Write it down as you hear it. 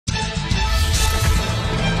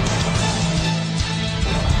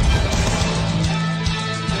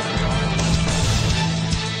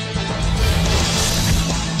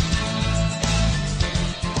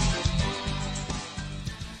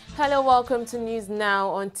Hello, welcome to News Now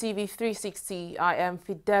on TV360. I am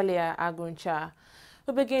Fidelia Aguncha.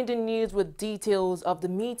 We begin the news with details of the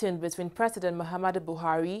meeting between President Muhammadu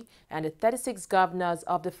Buhari and the 36 governors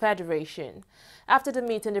of the Federation. After the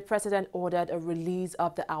meeting, the President ordered a release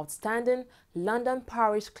of the outstanding London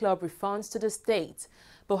Parish Club refunds to the state.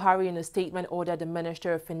 Buhari, in a statement, ordered the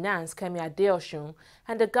Minister of Finance, Kemi Adeosun,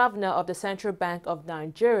 and the Governor of the Central Bank of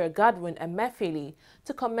Nigeria, Godwin Emefiele,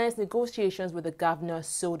 to commence negotiations with the governor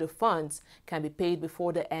so the funds can be paid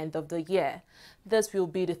before the end of the year. This will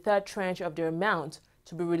be the third tranche of the amount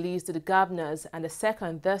to be released to the governors and the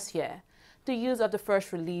second this year. The use of the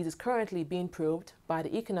first release is currently being probed by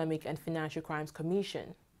the Economic and Financial Crimes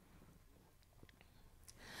Commission.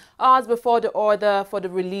 Hours before the order for the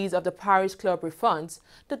release of the Parish Club refunds,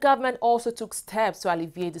 the government also took steps to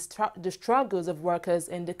alleviate the struggles of workers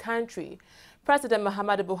in the country. President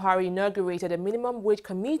Muhammadu Buhari inaugurated a minimum wage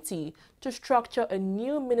committee to structure a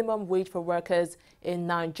new minimum wage for workers in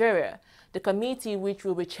Nigeria. The committee, which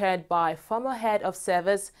will be chaired by former head of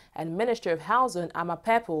service and Minister of Housing,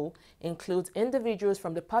 Amapepo, includes individuals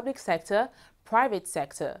from the public sector, private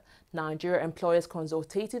sector, Nigeria Employers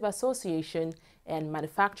Consultative Association, and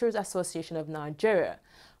Manufacturers Association of Nigeria.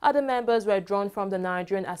 Other members were drawn from the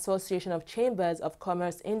Nigerian Association of Chambers of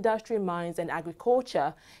Commerce, Industry, Mines and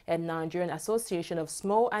Agriculture and Nigerian Association of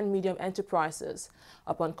Small and Medium Enterprises.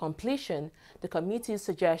 Upon completion, the committee's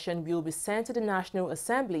suggestion will be sent to the National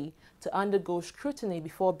Assembly to undergo scrutiny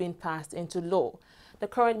before being passed into law. The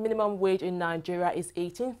current minimum wage in Nigeria is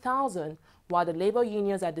 18,000, while the labor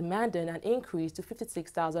unions are demanding an increase to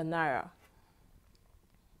 56,000 naira.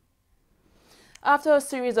 After a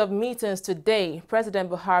series of meetings today, President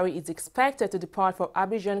Buhari is expected to depart for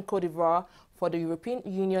Abidjan, Côte d'Ivoire for the European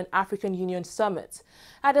Union-African Union Summit.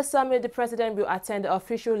 At the summit, the President will attend the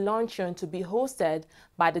official luncheon to be hosted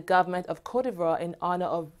by the government of Côte d'Ivoire in honor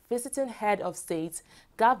of visiting head of states,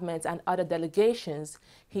 governments and other delegations.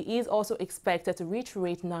 He is also expected to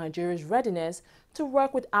reiterate Nigeria's readiness to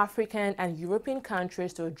work with African and European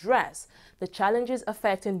countries to address the challenges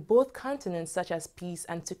affecting both continents such as peace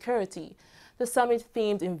and security. The summit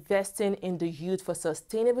themed Investing in the Youth for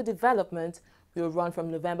Sustainable Development will run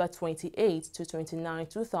from November 28 to 29,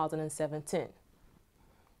 2017.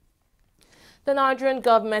 The Nigerian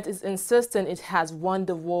government is insisting it has won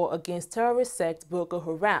the war against terrorist sect Boko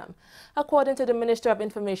Haram. According to the Minister of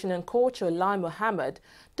Information and Culture, Lai Mohammed,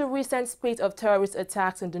 the recent spate of terrorist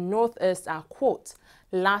attacks in the northeast are, quote,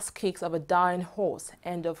 last kicks of a dying horse,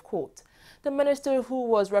 end of quote. The minister, who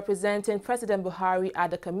was representing President Buhari at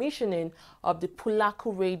the commissioning of the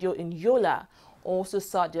Pulaku radio in Yola, also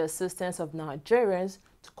sought the assistance of Nigerians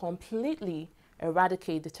to completely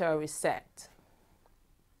eradicate the terrorist sect.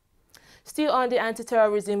 Still on the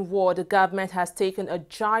anti-terrorism war, the government has taken a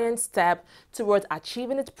giant step towards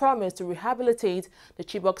achieving its promise to rehabilitate the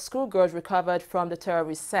Chibok schoolgirls recovered from the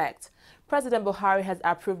terrorist sect. President Buhari has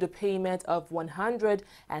approved the payment of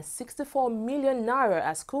 164 million naira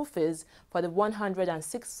as school fees for the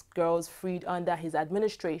 106 girls freed under his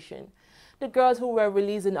administration. The girls, who were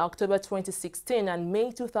released in October 2016 and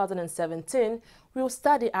May 2017, will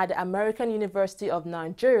study at the American University of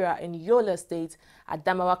Nigeria in Yola State,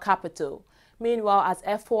 Adamawa capital. Meanwhile, as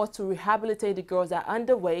efforts to rehabilitate the girls are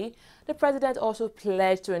underway, the president also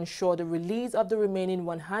pledged to ensure the release of the remaining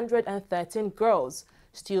 113 girls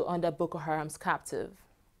still under Boko Haram's captive.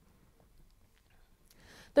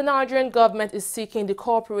 The Nigerian government is seeking the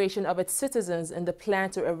cooperation of its citizens in the plan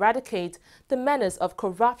to eradicate the menace of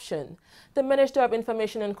corruption. The Minister of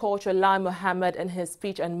Information and Culture, Lai Mohammed, in his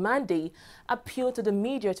speech on Monday, appealed to the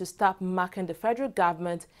media to stop mocking the federal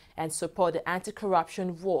government and support the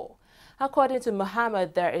anti-corruption war. According to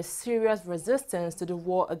Mohammed, there is serious resistance to the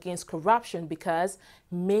war against corruption because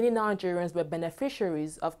many Nigerians were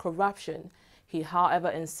beneficiaries of corruption. He, however,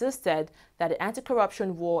 insisted that the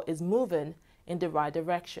anti-corruption war is moving in the right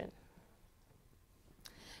direction.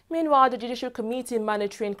 Meanwhile, the Judicial Committee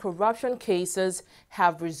monitoring corruption cases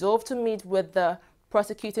have resolved to meet with the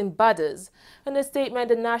prosecuting bodies. In a statement,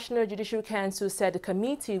 the National Judicial Council said the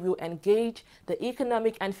committee will engage the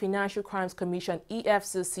Economic and Financial Crimes Commission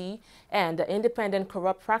 (EFCC) and the Independent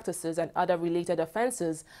Corrupt Practices and Other Related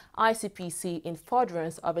Offences (ICPC) in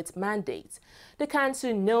furtherance of its mandate. The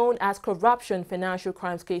council, known as Corruption Financial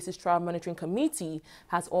Crimes Cases Trial Monitoring Committee,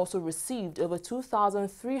 has also received over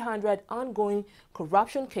 2,300 ongoing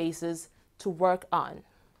corruption cases to work on.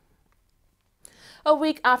 A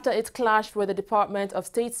week after it clashed with the Department of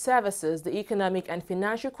State Services, the Economic and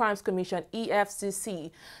Financial Crimes Commission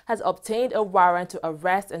 (EFCC) has obtained a warrant to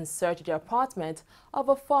arrest and search the apartment of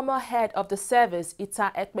a former head of the service,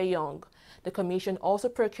 Ita Ekpeyong. The commission also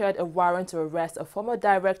procured a warrant to arrest a former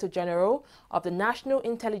Director General of the National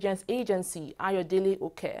Intelligence Agency, Ayodele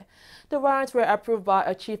Oke. The warrants were approved by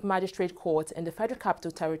a Chief Magistrate Court in the Federal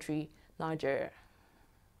Capital Territory, Nigeria.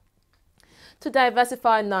 To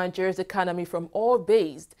diversify Nigeria's economy from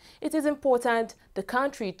oil-based, it is important for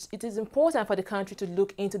the country to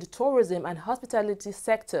look into the tourism and hospitality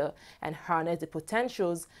sector and harness the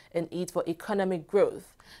potentials in it for economic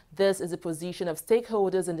growth. This is the position of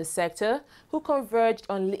stakeholders in the sector who converged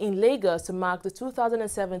in Lagos to mark the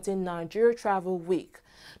 2017 Nigeria Travel Week.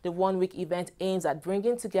 The one-week event aims at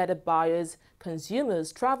bringing together buyers,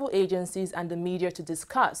 consumers, travel agencies, and the media to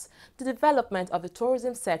discuss the development of the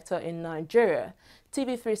tourism sector in Nigeria.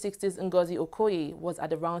 TV360's Ngozi Okoye was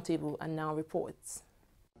at the roundtable and now reports.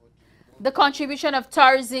 The contribution of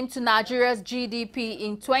tourism to Nigeria's GDP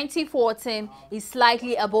in 2014 is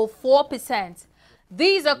slightly above 4%.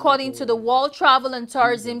 These, according to the World Travel and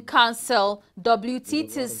Tourism Council,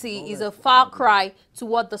 WTTC, is a far cry to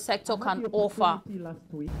what the sector can offer.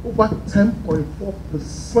 Over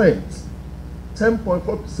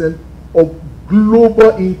 10.4% of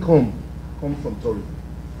global income comes from tourism.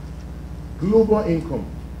 Global income.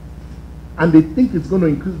 And they think it's going to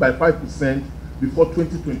increase by 5% before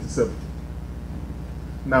 2027.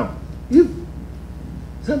 Now, if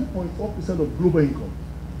 10.4% of global income,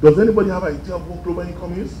 does anybody have an idea of what global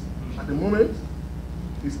income is at the moment?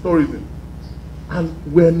 It's tourism. And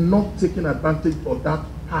we're not taking advantage of that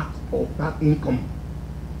part of that income.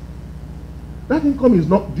 That income is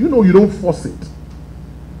not, do you know you don't force it?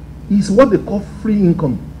 It's what they call free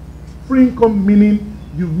income. Free income meaning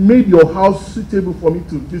you've made your house suitable for me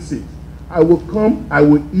to visit. I will come, I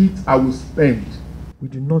will eat, I will spend. We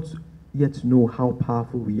do not yet know how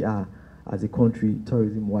powerful we are as a country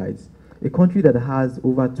tourism-wise. A country that has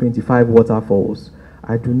over 25 waterfalls,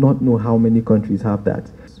 I do not know how many countries have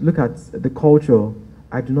that. Look at the culture.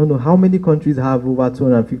 I do not know how many countries have over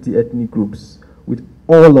 250 ethnic groups with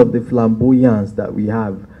all of the flamboyance that we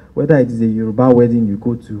have, whether it is a Yoruba wedding you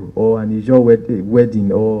go to, or an Ijaw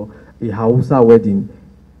wedding, or a Hausa wedding.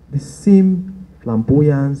 The same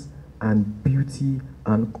flamboyance and beauty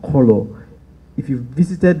and color. If you've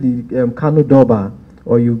visited the Kano Doba,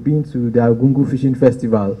 or you've been to the Argungu Fishing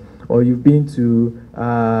Festival, or you've been to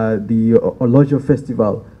the Olojo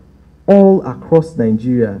Festival, all across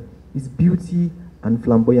Nigeria is beauty and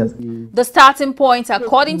flamboyance. The starting point,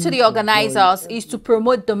 according to the organizers, is to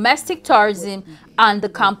promote domestic tourism, and the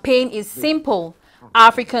campaign is simple: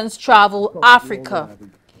 Africans travel Africa.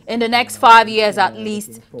 In the next 5 years, at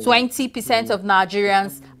least 20% of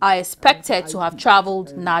Nigerians are expected to have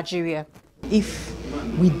traveled Nigeria. If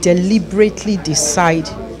we deliberately decide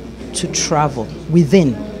to travel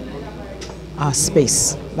within our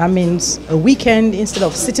space, that means a weekend, instead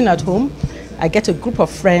of sitting at home, I get a group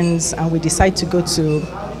of friends and we decide to go to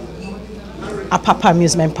Apapa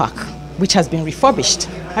Amusement Park, which has been refurbished.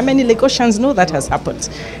 How many Lagosians know that has happened?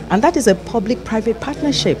 And that is a public-private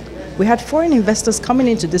partnership. We had foreign investors coming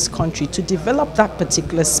into this country to develop that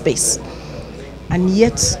particular space. And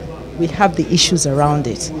yet, we have the issues around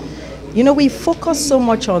it. You know, we focus so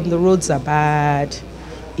much on the roads are bad,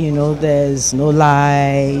 you know, there's no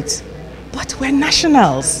light, but we're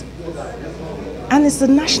nationals. And it's the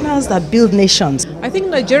nationals that build nations. I think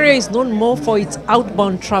Nigeria is known more for its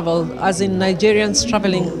outbound travel, as in Nigerians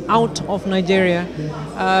traveling out of Nigeria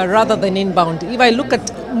rather than inbound. If I look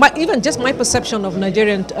at even just my perception of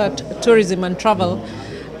Nigerian tourism and travel,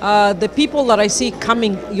 the people that I see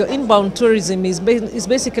coming, your inbound tourism is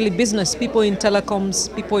basically business, people in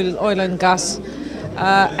telecoms, people in oil and gas,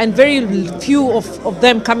 and very few of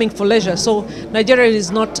them coming for leisure. So Nigeria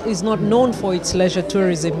is not known for its leisure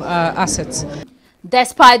tourism assets.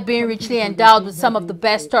 Despite being richly endowed with some of the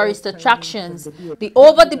best tourist attractions, the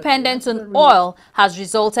over-dependence on oil has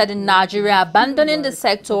resulted in Nigeria abandoning the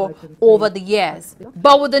sector over the years.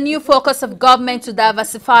 But with the new focus of government to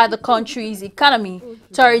diversify the country's economy,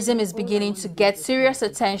 tourism is beginning to get serious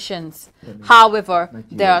attention. However,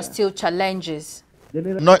 there are still challenges.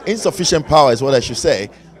 Not insufficient power is what I should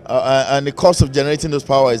say, and the cost of generating those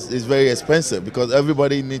power is very expensive, because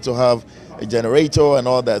everybody needs to have a generator and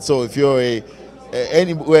all that. So if you're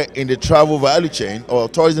anywhere in the travel value chain or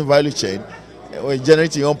tourism value chain,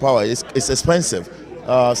 generating your own power is expensive.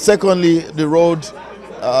 Secondly, the road,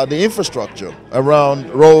 the infrastructure around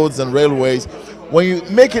roads and railways. When you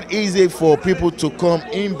make it easy for people to come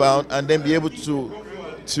inbound and then be able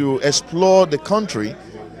to explore the country,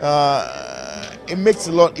 it makes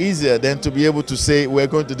it a lot easier than to be able to say we're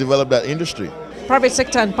going to develop that industry. Private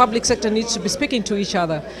sector and public sector needs to be speaking to each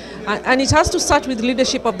other, and it has to start with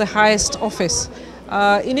leadership of the highest office.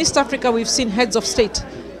 In East Africa, we've seen heads of state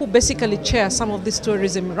who basically chair some of these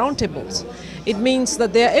tourism roundtables. It means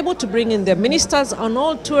that they are able to bring in their ministers and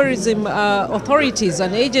all tourism authorities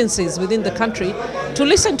and agencies within the country to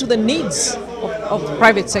listen to the needs of the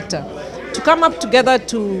private sector, to come up together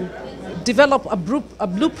to develop a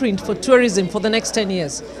blueprint for tourism for the next 10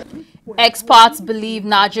 years. Experts believe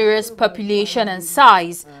Nigeria's population and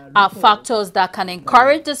size are factors that can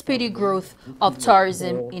encourage the speedy growth of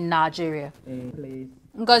tourism in Nigeria.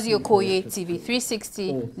 Ngozi Okoye,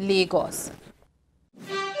 TV360, Lagos.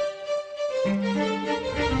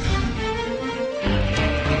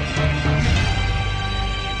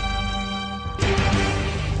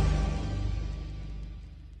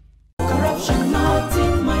 Corruption not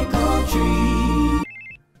in my country.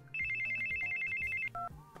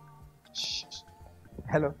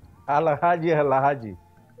 Hello, Alhaji.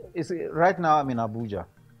 Right now I'm in Abuja.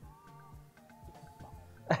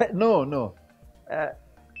 No.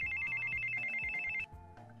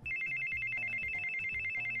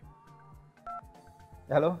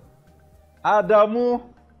 Hello, Adamu.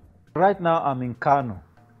 Right now I'm in Kano.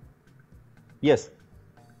 Yes.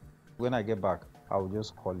 When I get back, I will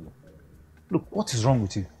just call you. Look, what is wrong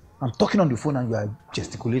with you? I'm talking on the phone and you are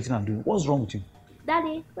gesticulating and doing. What's wrong with you?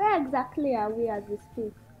 Daddy, where exactly are we as we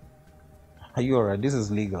speak? Are you alright? This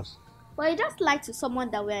is Lagos. Well, you just lied to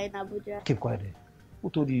someone that we're in Abuja. Keep quiet. Who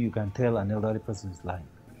told you you can tell an elderly person is lying?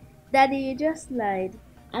 Daddy, you just lied.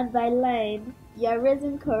 And by lying, you're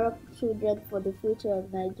raising corrupt children for the future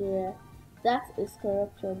of Nigeria. That is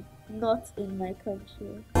corruption, not in my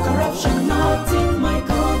country. Corruption not in my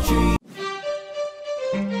country.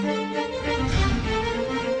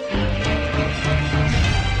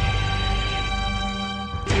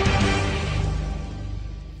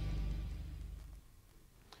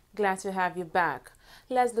 Glad to have you back.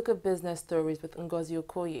 Let's look at business stories with Ngozi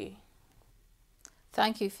Okoye.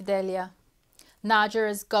 Thank you, Fidelia.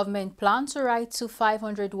 Nigeria's government plans to write to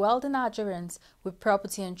 500 wealthy Nigerians with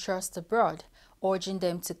property and trust abroad, urging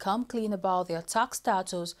them to come clean about their tax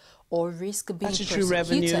status or risk being Statutory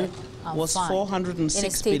prosecuted revenue was fined. 406 In a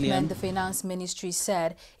statement, billion. the Finance Ministry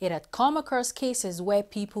said it had come across cases where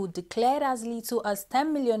people declared as little as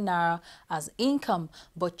 10 million naira as income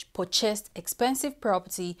but purchased expensive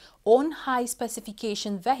property, owned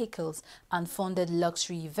high-specification vehicles, and funded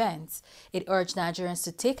luxury events. It urged Nigerians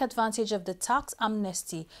to take advantage of the tax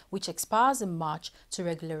amnesty, which expires in March, to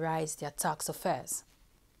regularize their tax affairs.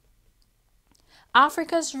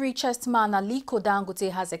 Africa's richest man, Aliko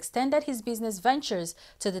Dangote, has extended his business ventures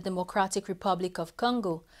to the Democratic Republic of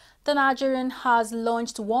Congo. The Nigerian has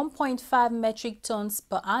launched 1.5 metric tons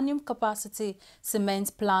per annum capacity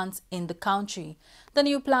cement plant in the country. The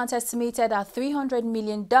new plant, estimated at $300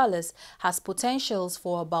 million, has potentials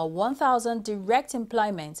for about 1,000 direct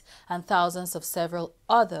employment and thousands of several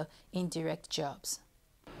other indirect jobs.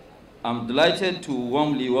 I'm delighted to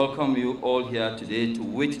warmly welcome you all here today to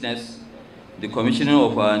witness the commissioning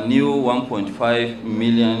of our new 1.5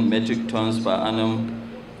 million metric tons per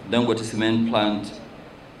annum Dangote cement plant,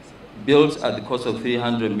 built at the cost of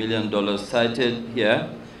 $300 million, sited here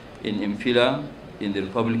in Imphila in the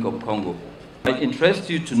Republic of Congo. I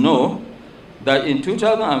interest you to know that in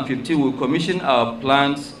 2015 we commissioned our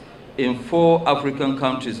plants in 4 African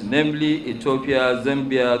countries, namely Ethiopia,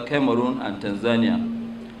 Zambia, Cameroon, and Tanzania.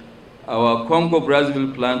 Our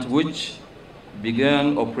Congo-Brazzaville plant, which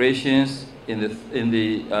began operations in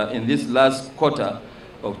this last quarter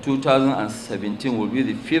of 2017, will be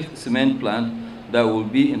the 5th cement plant that will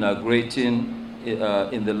be inaugurating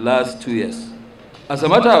in the last 2 years. As a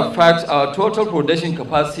matter of fact, our total production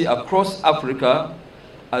capacity across Africa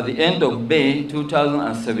at the end of May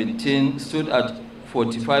 2017 stood at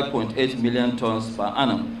 45.8 million tons per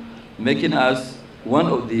annum, making us one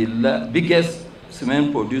of the biggest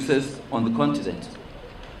cement producers on the continent.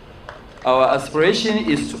 Our aspiration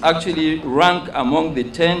is to actually rank among the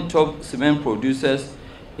 10 top cement producers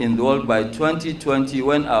in the world by 2020,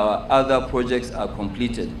 when our other projects are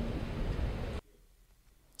completed.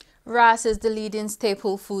 Rice is the leading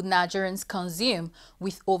staple food Nigerians consume,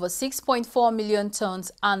 with over 6.4 million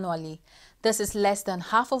tons annually. This is less than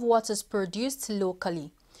half of what is produced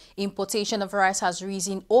locally. Importation of rice has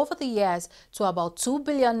risen over the years to about 2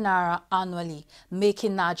 billion naira annually,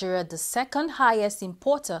 making Nigeria the second highest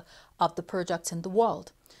importer of the product in the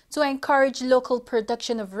world. To encourage local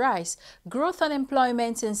production of rice, Growth and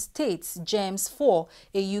Employment in States, GEMS 4,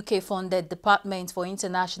 a UK-funded Department for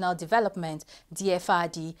International Development,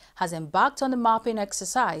 DFID, has embarked on a mapping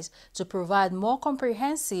exercise to provide more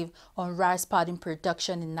comprehensive on rice padding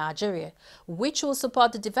production in Nigeria, which will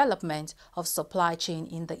support the development of supply chain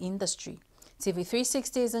in the industry.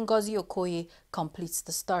 TV360's Ngozi Okoye completes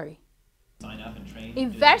the story.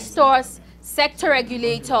 Investors, sector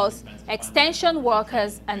regulators, extension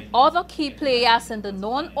workers, and other key players in the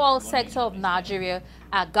non-oil sector of Nigeria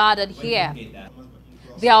are gathered here.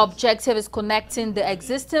 Their objective is connecting the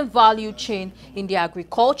existing value chain in the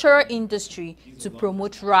agricultural industry to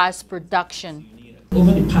promote rice production.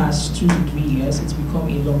 Over the past 2 to 3 years, it's become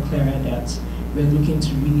a lot clearer that we're looking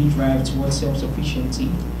to really drive towards self-sufficiency.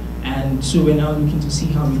 And so we're now looking to see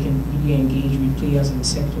how we can really engage with players in the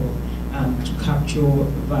sector to capture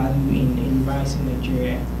value in rice in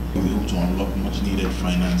Nigeria. We hope to unlock much needed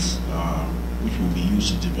finance which will be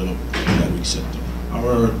used to develop the agri sector.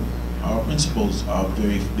 Our principles are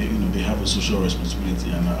they have a social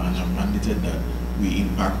responsibility and have mandated that we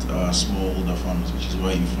impact smallholder farmers, which is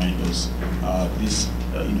why you find us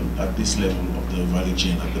at this level of the value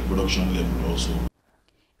chain, at the production level also.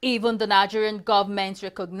 Even the Nigerian government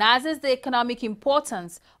recognizes the economic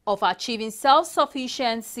importance of achieving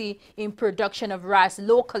self-sufficiency in production of rice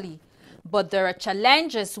locally. But there are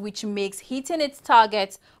challenges which makes hitting its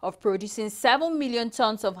target of producing 7 million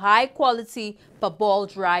tons of high-quality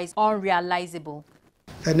parboiled rice unrealizable.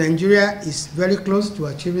 Nigeria is very close to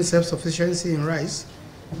achieving self-sufficiency in rice,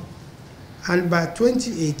 and by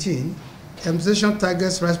 2018, the administration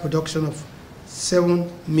targets rice production of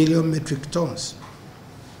 7 million metric tons.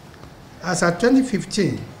 As at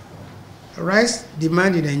 2015, rice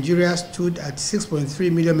demand in Nigeria stood at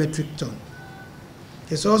 6.3 million metric tons.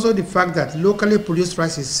 It's also the fact that locally produced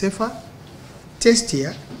rice is safer,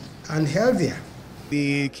 tastier, and healthier.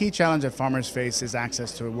 The key challenge that farmers face is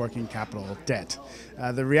access to working capital debt.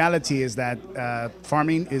 The reality is that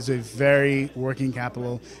farming is a very working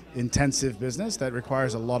capital intensive business that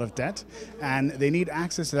requires a lot of debt, and they need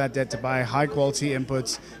access to that debt to buy high quality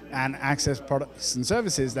inputs and access products and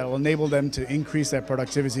services that will enable them to increase their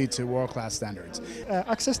productivity to world-class standards.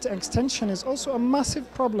 Access to extension is also a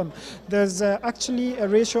massive problem. There's actually a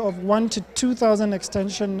ratio of 1 to 2,000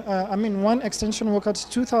 extension, one extension worker to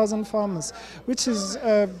 2,000 farmers, which is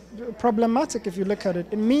problematic if you look at it.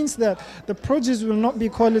 It means that the produce will not be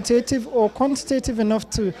qualitative or quantitative enough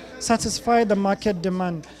to satisfy the market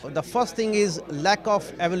demand. The first thing is lack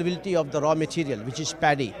of availability of the raw material, which is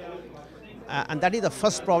paddy. And that is the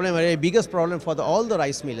first problem, a biggest problem for all the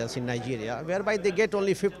rice millers in Nigeria, whereby they get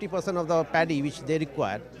only 50% of the paddy which they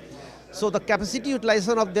require. So the capacity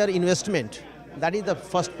utilization of their investment, that is the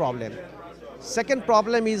first problem. Second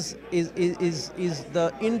problem is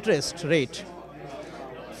the interest rate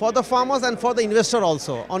for the farmers and for the investor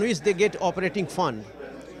also, on which they get operating fund.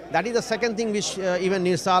 That is the second thing which even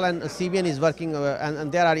NIRSAL and CBN is working,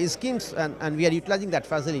 and there are schemes, and we are utilizing that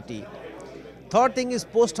facility. Third thing is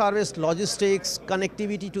post-harvest logistics,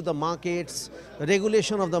 connectivity to the markets,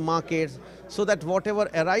 regulation of the markets, so that whatever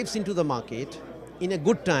arrives into the market in a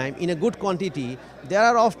good time, in a good quantity, there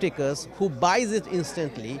are off-takers who buys it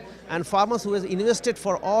instantly, and farmers who has invested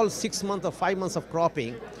for all 6 months or 5 months of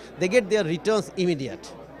cropping, they get their returns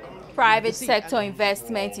immediate. Private sector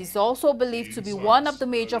investment is also believed to be one of the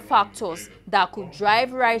major factors that could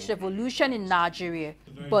drive rice revolution in Nigeria.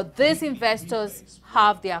 But these investors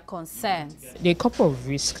have their concerns. There are a couple of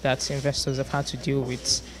risks that investors have had to deal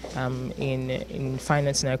with in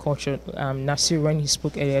finance and agriculture. Nasir, when he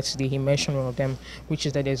spoke earlier today, he mentioned one of them, which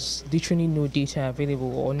is that there's literally no data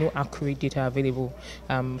available or no accurate data available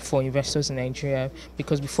for investors in Nigeria.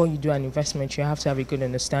 Because before you do an investment, you have to have a good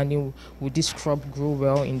understanding. Would this crop grow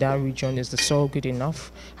well in that region? Is the soil good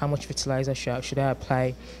enough? How much fertilizer should I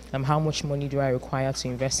apply? How much money do I require to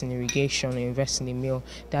invest in irrigation or invest in a mill?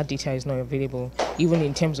 That data is not available. Even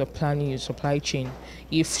in terms of planning your supply chain,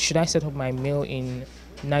 should I set up my mill in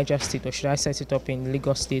Niger State or should I set it up in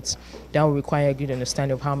Lagos State, that will require a good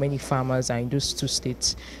understanding of how many farmers are in those two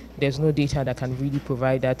states. There's no data that can really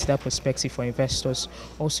provide that perspective for investors.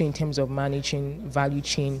 Also in terms of managing value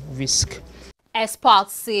chain risk.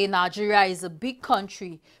 Experts say Nigeria is a big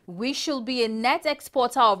country. We should be a net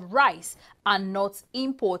exporter of rice and not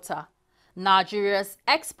importer. Nigeria's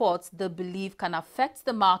exports, they believe, can affect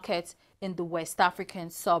the market in the West African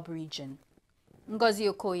sub-region. Ngozi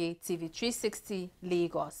Okoye, TV360,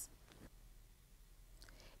 Lagos.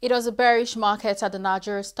 It was a bearish market at the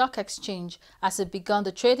Nigeria Stock Exchange as it began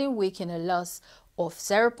the trading week in a loss of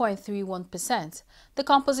 0.31%. The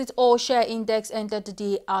composite all-share index ended the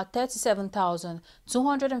day at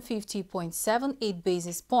 37,250.78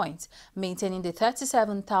 basis points, maintaining the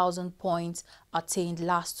 37,000 points attained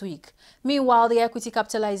last week. Meanwhile, the equity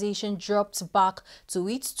capitalization dropped back to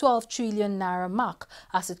its 12 trillion naira mark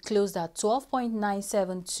as it closed at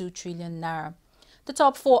 12.972 trillion naira. The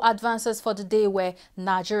top 4 advances for the day were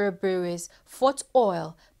Nigeria Breweries, Fort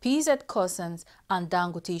Oil, PZ Cussons, and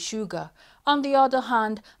Dangote Sugar. On the other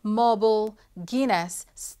hand, Mobil, Guinness,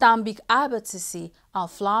 Stanbic IBTC, and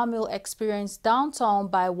Flour Mill experienced downturn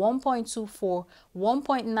by 1.24,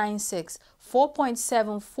 1.96,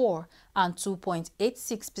 4.74, and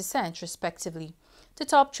 2.86% respectively. The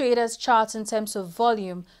top traders chart in terms of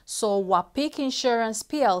volume saw Wapik Insurance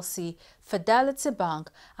PLC, Fidelity Bank,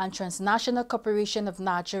 and Transnational Corporation of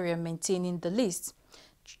Nigeria maintaining the list.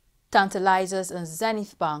 Tantalizers and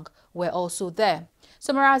Zenith Bank were also there.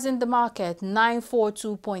 Summarizing the market,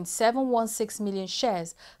 942.716 million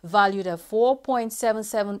shares valued at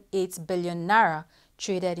 4.778 billion naira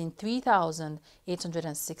traded in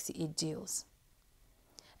 3,868 deals.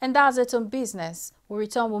 And that's it on business. We'll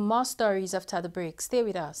return with more stories after the break. Stay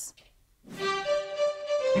with us.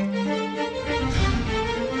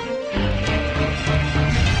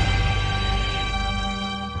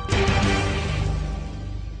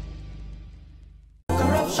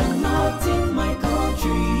 Corruption not in my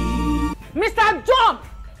country. Mr. John!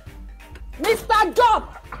 Mr. John!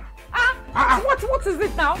 What is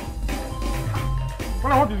it now?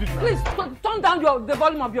 What is it now? Please turn down the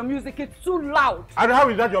volume of your music. It's too loud. And how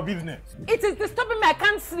is that your business? It is disturbing me. I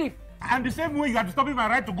can't sleep. And the same way you are disturbing my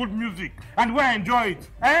right to good music and where I enjoy it.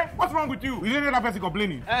 Eh? What's wrong with you? Is any other person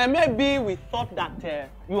complaining? Maybe we thought that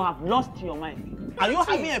you have lost your mind. Are you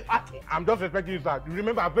having a party? I'm just respecting you, sir. You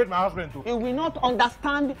remember I paid my husband too. You will not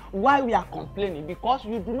understand why we are complaining because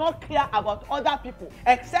you do not care about other people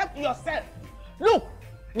except yourself. Look,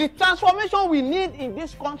 the transformation we need in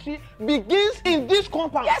this country begins in this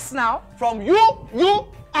compound. Yes, now. From you,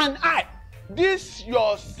 and I. This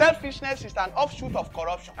your selfishness is an offshoot of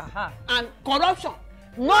corruption. And corruption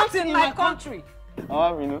not in my country.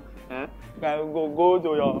 Go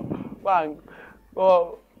to your bank.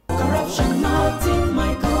 Go. Corruption not in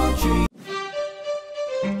my country.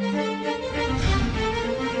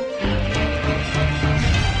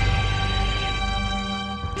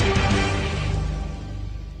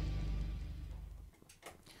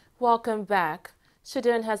 Welcome back.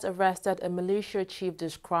 Sudan has arrested a militia chief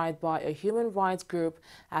described by a human rights group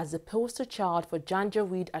as the poster child for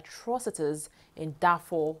Janjaweed atrocities in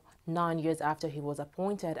Darfur 9 years after he was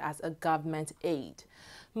appointed as a government aide.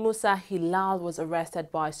 Musa Hilal was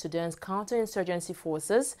arrested by Sudan's counterinsurgency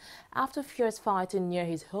forces after fierce fighting near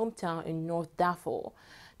his hometown in North Darfur.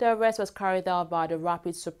 The arrest was carried out by the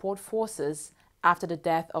Rapid Support Forces after the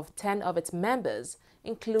death of 10 of its members,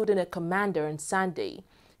 including a commander on Sunday.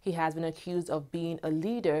 He has been accused of being a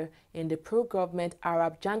leader in the pro-government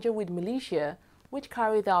Arab Janjaweed militia, which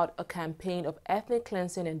carried out a campaign of ethnic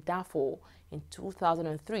cleansing in Darfur in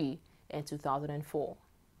 2003 and 2004.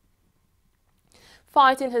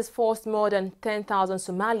 Fighting has forced more than 10,000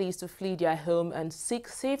 Somalis to flee their home and seek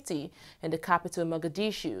safety in the capital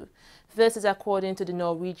Mogadishu. This is according to the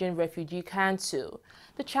Norwegian Refugee Council.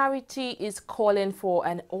 The charity is calling for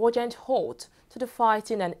an urgent halt to the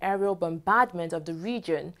fighting and aerial bombardment of the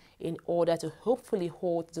region in order to hopefully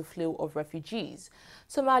halt the flow of refugees.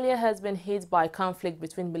 Somalia has been hit by conflict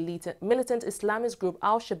between militant Islamist group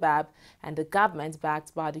Al-Shabaab and the government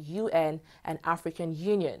backed by the UN and African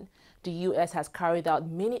Union. The U.S. has carried out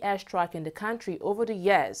many airstrikes in the country over the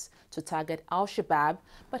years to target Al-Shabaab,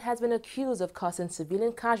 but has been accused of causing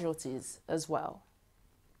civilian casualties as well.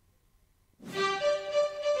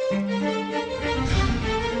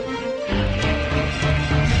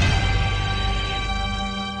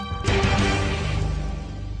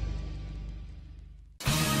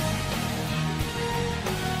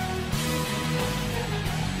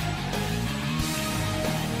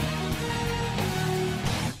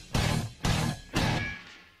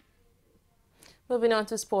 Moving on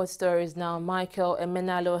to sports stories now, Michael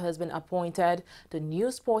Emenalo has been appointed the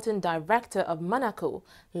new sporting director of Monaco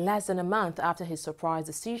less than a month after his surprise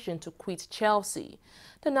decision to quit Chelsea.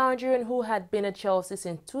 The Nigerian, who had been at Chelsea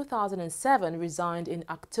since 2007, resigned in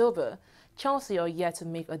October. Chelsea are yet to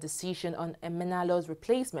make a decision on Emenalo's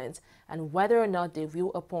replacement and whether or not they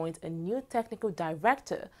will appoint a new technical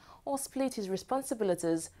director or split his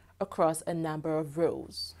responsibilities across a number of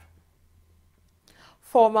roles.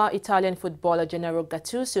 Former Italian footballer Gennaro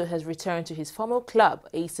Gattuso has returned to his former club,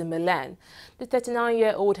 AC Milan. The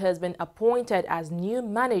 39-year-old has been appointed as new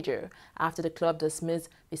manager after the club dismissed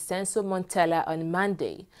Vincenzo Montella on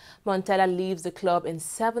Monday. Montella leaves the club in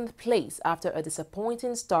 7th place after a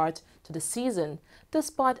disappointing start to the season,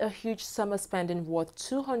 despite a huge summer spending worth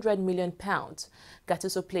 £200 million.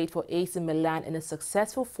 Gattuso played for AC Milan in a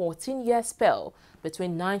successful 14-year spell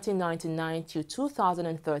between 1999 to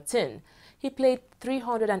 2013. He played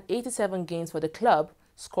 387 games for the club,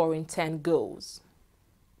 scoring 10 goals.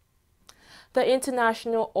 The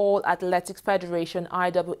International All Athletics Federation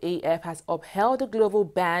 (IAAF) has upheld the global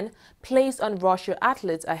ban placed on Russian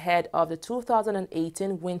athletes ahead of the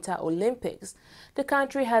 2018 Winter Olympics. The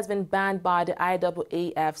country has been banned by the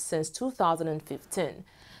IAAF since 2015.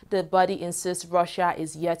 The body insists Russia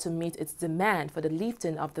is yet to meet its demand for the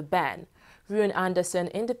lifting of the ban. Ruan Anderson,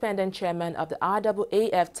 independent chairman of the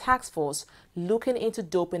IAAF task force looking into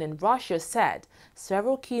doping in Russia, said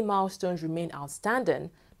several key milestones remain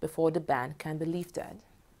outstanding before the ban can be lifted.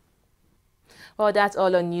 Well, that's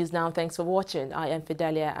all on news now. Thanks for watching. I am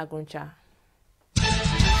Fidelia Aguncha.